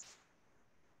emotions.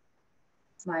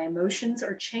 My emotions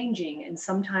are changing and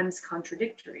sometimes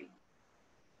contradictory.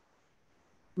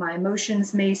 My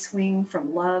emotions may swing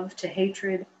from love to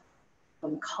hatred,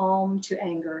 from calm to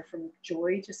anger, from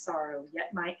joy to sorrow,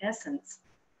 yet my essence,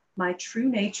 my true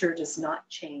nature does not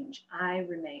change. I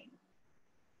remain.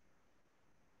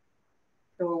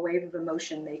 Though a wave of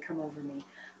emotion may come over me,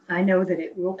 I know that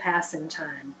it will pass in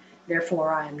time.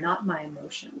 Therefore, I am not my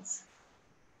emotions.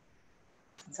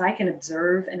 Since I can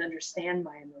observe and understand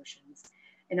my emotions,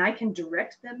 and I can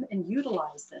direct them and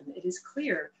utilize them, it is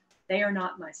clear they are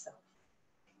not myself.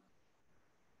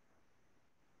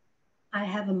 I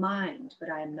have a mind, but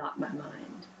I am not my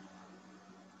mind.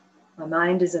 My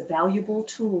mind is a valuable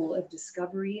tool of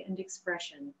discovery and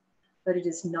expression, but it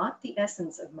is not the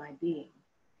essence of my being.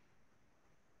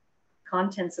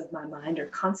 Contents of my mind are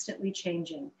constantly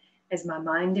changing as my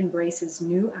mind embraces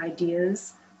new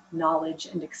ideas, knowledge,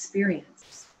 and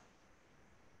experience.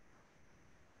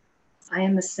 I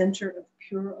am a center of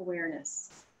pure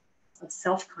awareness, of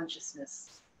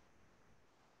self-consciousness.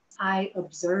 I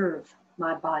observe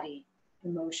my body,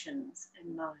 emotions,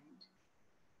 and mind.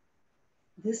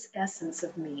 This essence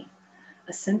of me,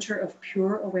 a center of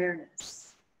pure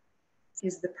awareness,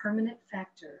 is the permanent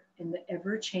factor in the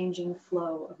ever-changing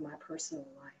flow of my personal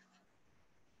life.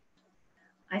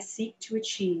 I seek to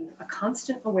achieve a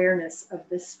constant awareness of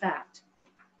this fact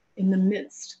in the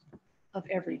midst of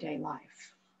everyday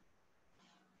life.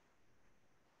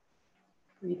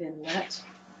 Breathe in, let,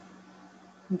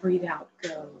 and breathe out,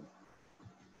 go.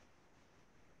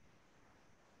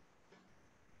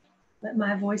 Let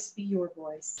my voice be your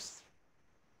voice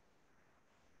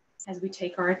as we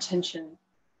take our attention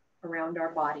around our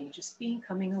body, just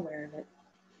becoming aware of it,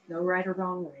 no right or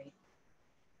wrong way.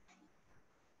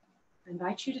 I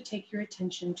invite you to take your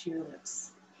attention to your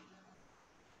lips,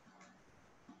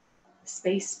 the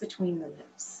space between the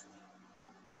lips,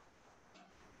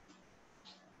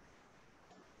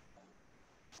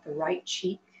 the right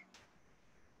cheek,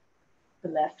 the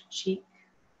left cheek,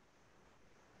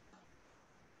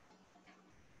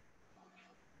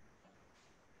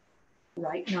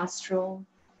 right nostril,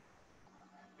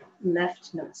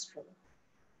 left nostril,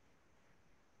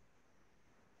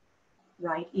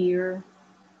 right ear,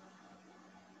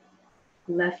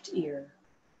 left ear,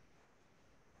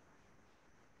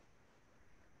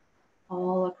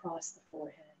 all across the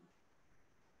forehead.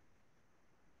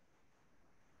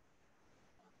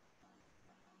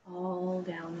 All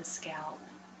down the scalp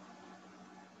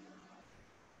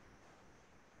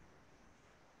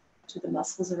to the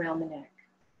muscles around the neck,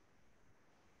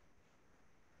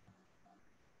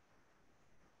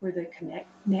 where the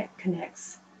neck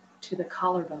connects to the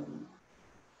collarbone,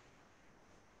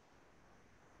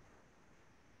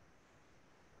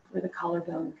 where the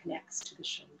collarbone connects to the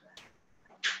shoulder.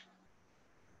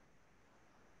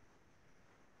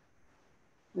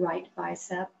 Right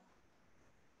bicep,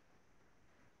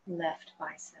 left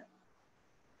bicep.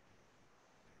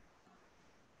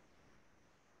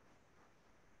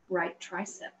 Right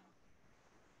tricep,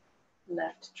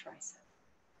 left tricep.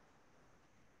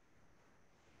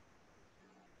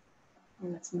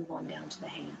 And let's move on down to the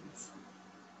hands.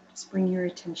 Just bring your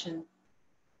attention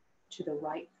to the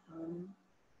right thumb,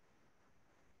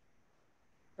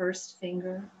 first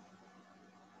finger,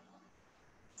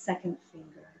 second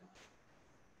finger,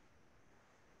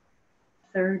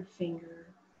 third finger,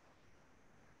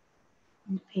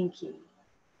 and pinky.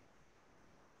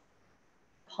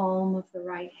 Palm of the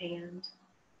right hand,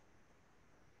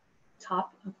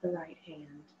 top of the right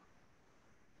hand,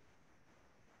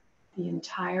 the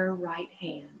entire right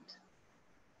hand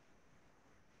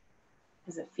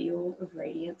is a field of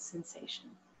radiant sensation.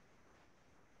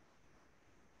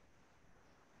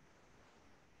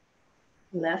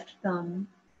 Left thumb,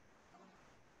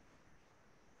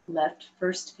 left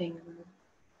first finger,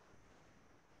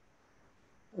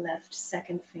 left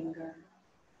second finger,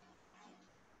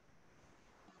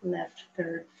 left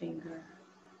third finger,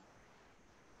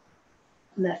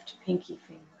 left pinky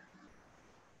finger,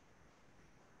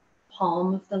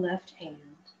 palm of the left hand,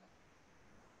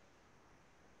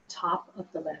 top of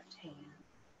the left hand,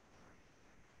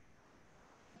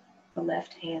 the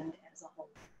left hand as a whole.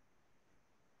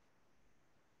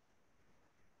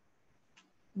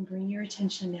 And bring your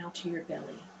attention now to your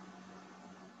belly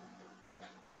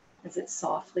as it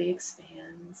softly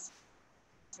expands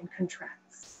and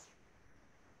contracts.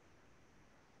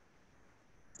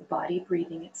 The body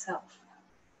breathing itself.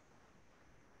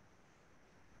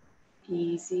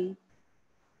 Easy,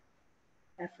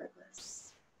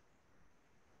 effortless.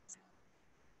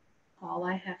 All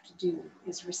I have to do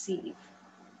is receive.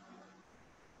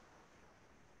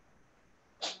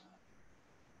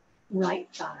 Right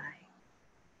thigh,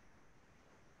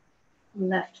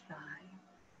 left thigh,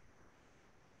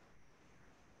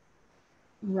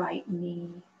 right knee,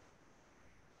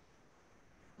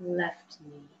 left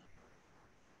knee,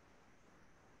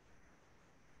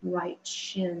 right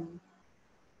shin,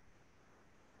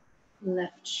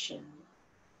 left shin,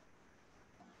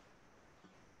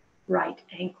 right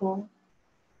ankle,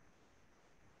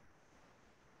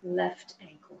 left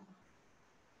ankle,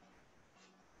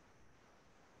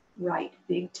 right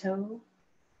big toe,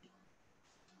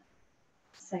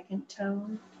 second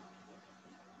toe,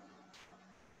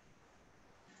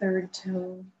 third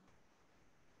toe,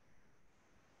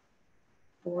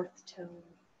 fourth toe,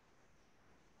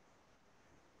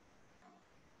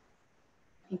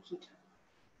 pinky toe,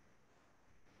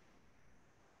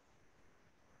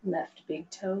 left big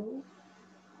toe,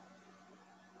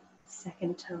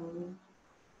 second toe,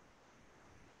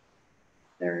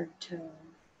 third toe,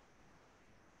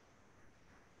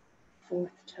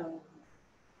 fourth toe,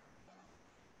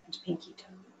 and pinky toe.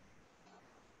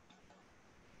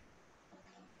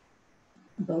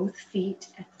 Both feet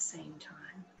at the same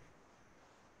time.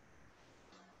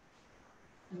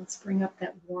 And let's bring up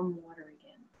that warm water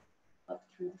again, up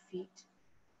through the feet,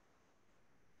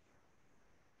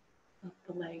 up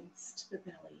the legs to the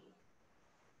belly,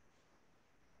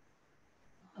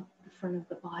 up the front of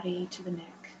the body to the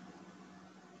neck,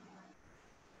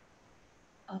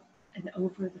 up and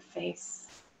over the face,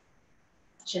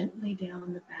 gently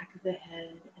down the back of the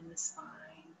head and the spine,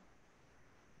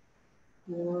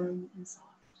 warm and soft,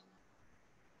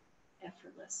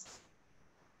 effortless.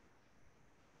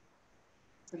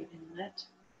 Breathe in, let,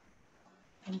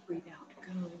 and breathe out,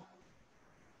 go.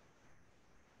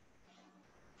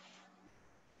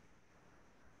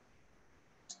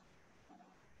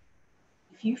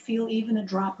 If you feel even a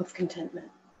drop of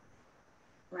contentment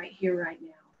right here, right now,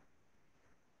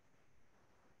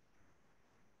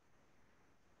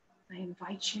 I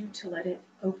invite you to let it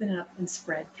open up and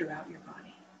spread throughout your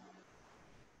body.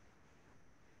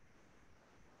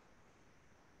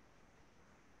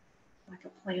 Like a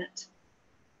plant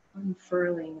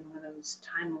unfurling in one of those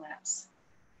time-lapse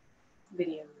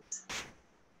videos,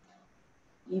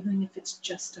 even if it's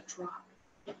just a drop.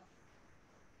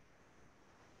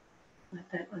 Let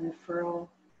that unfurl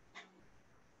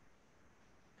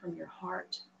from your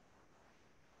heart,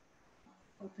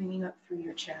 opening up through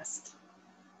your chest,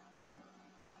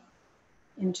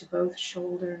 into both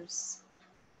shoulders,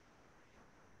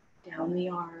 down the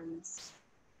arms,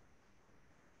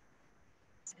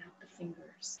 out the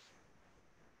fingers.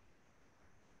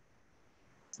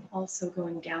 Also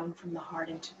going down from the heart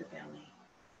into the belly,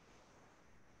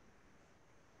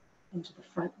 into the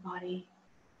front body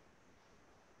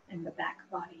and the back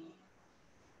body,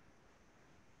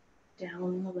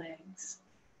 down the legs.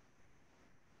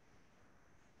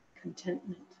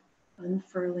 Contentment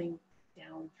unfurling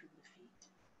down through the feet.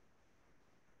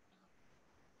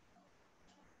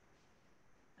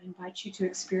 I invite you to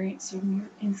experience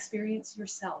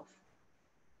yourself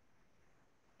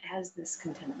as this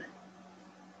contentment,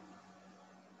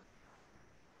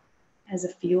 as a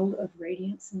field of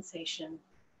radiant sensation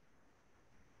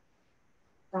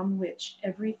from which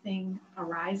everything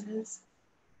arises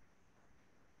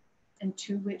and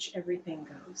to which everything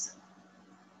goes.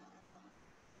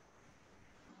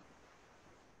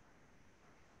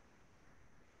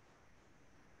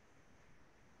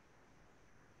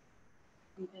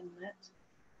 Breathe in, let,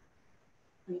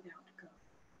 breathe out, go.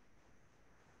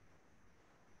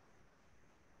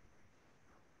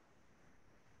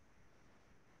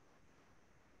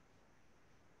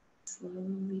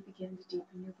 Slowly begin to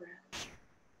deepen your breath.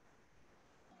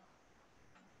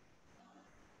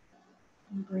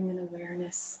 And bring an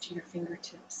awareness to your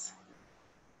fingertips.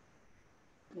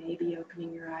 Maybe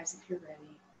opening your eyes if you're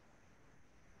ready.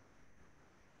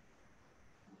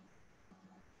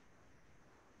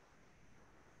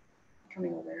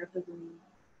 Becoming aware of the room.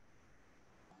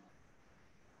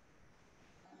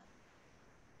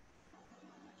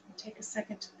 And take a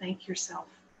second to thank yourself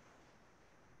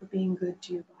for being good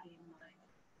to your body and mind.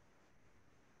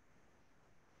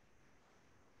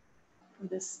 For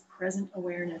this present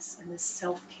awareness and this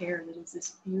self-care that is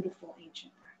this beautiful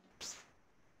ancient practice.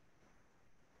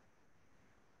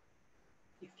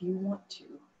 If you want to,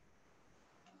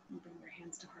 bring your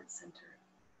hands to heart center.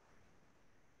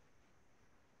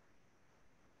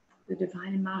 The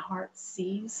divine in my heart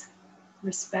sees,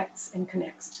 respects, and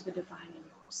connects to the divine in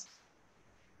yours.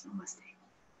 Namaste.